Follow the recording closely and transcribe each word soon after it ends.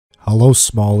Hello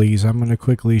Smallies, I'm going to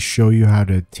quickly show you how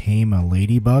to tame a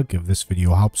ladybug. If this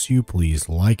video helps you, please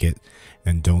like it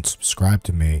and don't subscribe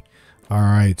to me.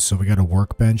 Alright, so we got a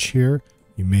workbench here.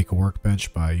 You make a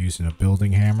workbench by using a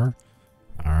building hammer.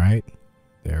 Alright,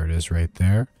 there it is right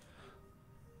there.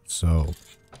 So,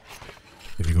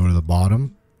 if you go to the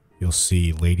bottom, you'll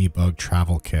see ladybug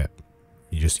travel kit.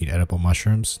 You just need edible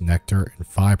mushrooms, nectar, and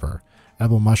fiber.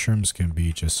 Edible mushrooms can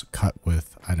be just cut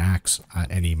with an axe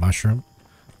at any mushroom.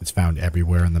 It's found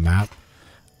everywhere in the map.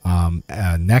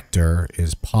 Nectar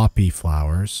is poppy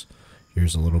flowers.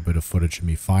 Here's a little bit of footage of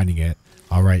me finding it.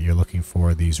 Alright, you're looking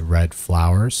for these red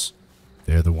flowers.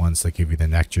 They're the ones that give you the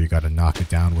nectar. You got to knock it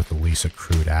down with the least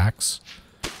crude axe.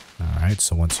 Alright,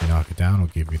 so once you knock it down,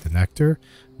 it'll give you the nectar.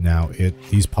 Now,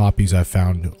 these poppies I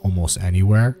found almost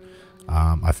anywhere.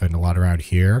 I found a lot around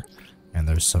here, and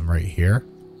there's some right here.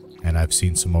 And I've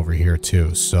seen some over here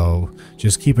too, so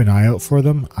just keep an eye out for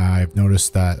them. I've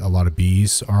noticed that a lot of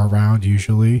bees are around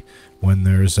usually when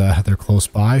they're close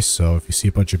by, so if you see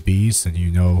a bunch of bees, then you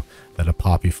know that a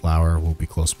poppy flower will be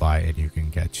close by and you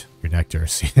can get your nectar.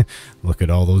 See, look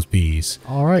at all those bees.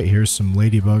 Alright, here's some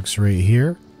ladybugs right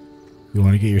here. You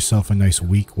want to get yourself a nice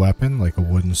weak weapon like a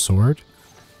wooden sword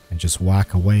and just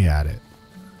whack away at it.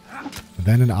 And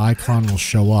then an icon will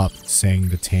show up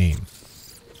saying to tame.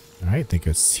 Alright, think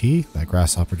it's T. That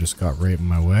grasshopper just got right in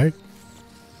my way.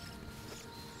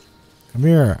 Come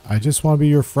here. I just want to be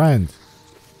your friend.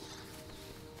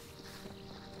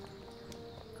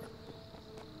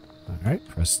 Alright,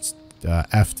 press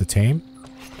F to tame.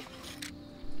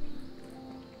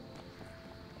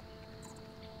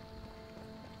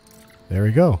 There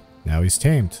we go. Now he's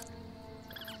tamed.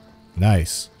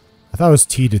 Nice. I thought it was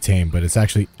T to tame, but it's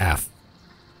actually F.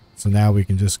 So now we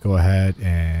can just go ahead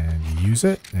and use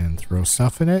it and throw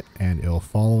stuff in it and it'll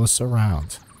follow us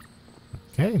around.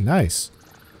 Okay, nice.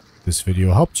 If this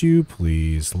video helped you,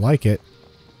 please like it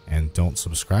and don't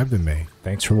subscribe to me.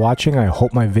 Thanks for watching. I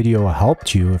hope my video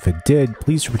helped you. If it did,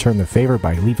 please return the favor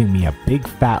by leaving me a big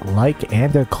fat like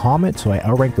and a comment so I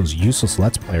outrank those useless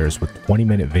Let's Players with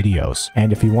 20-minute videos.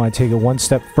 And if you want to take it one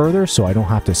step further so I don't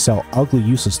have to sell ugly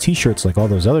useless t-shirts like all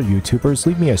those other YouTubers,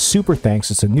 leave me a super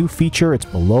thanks. It's a new feature. It's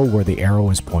below where the arrow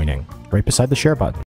is pointing, right beside the share button.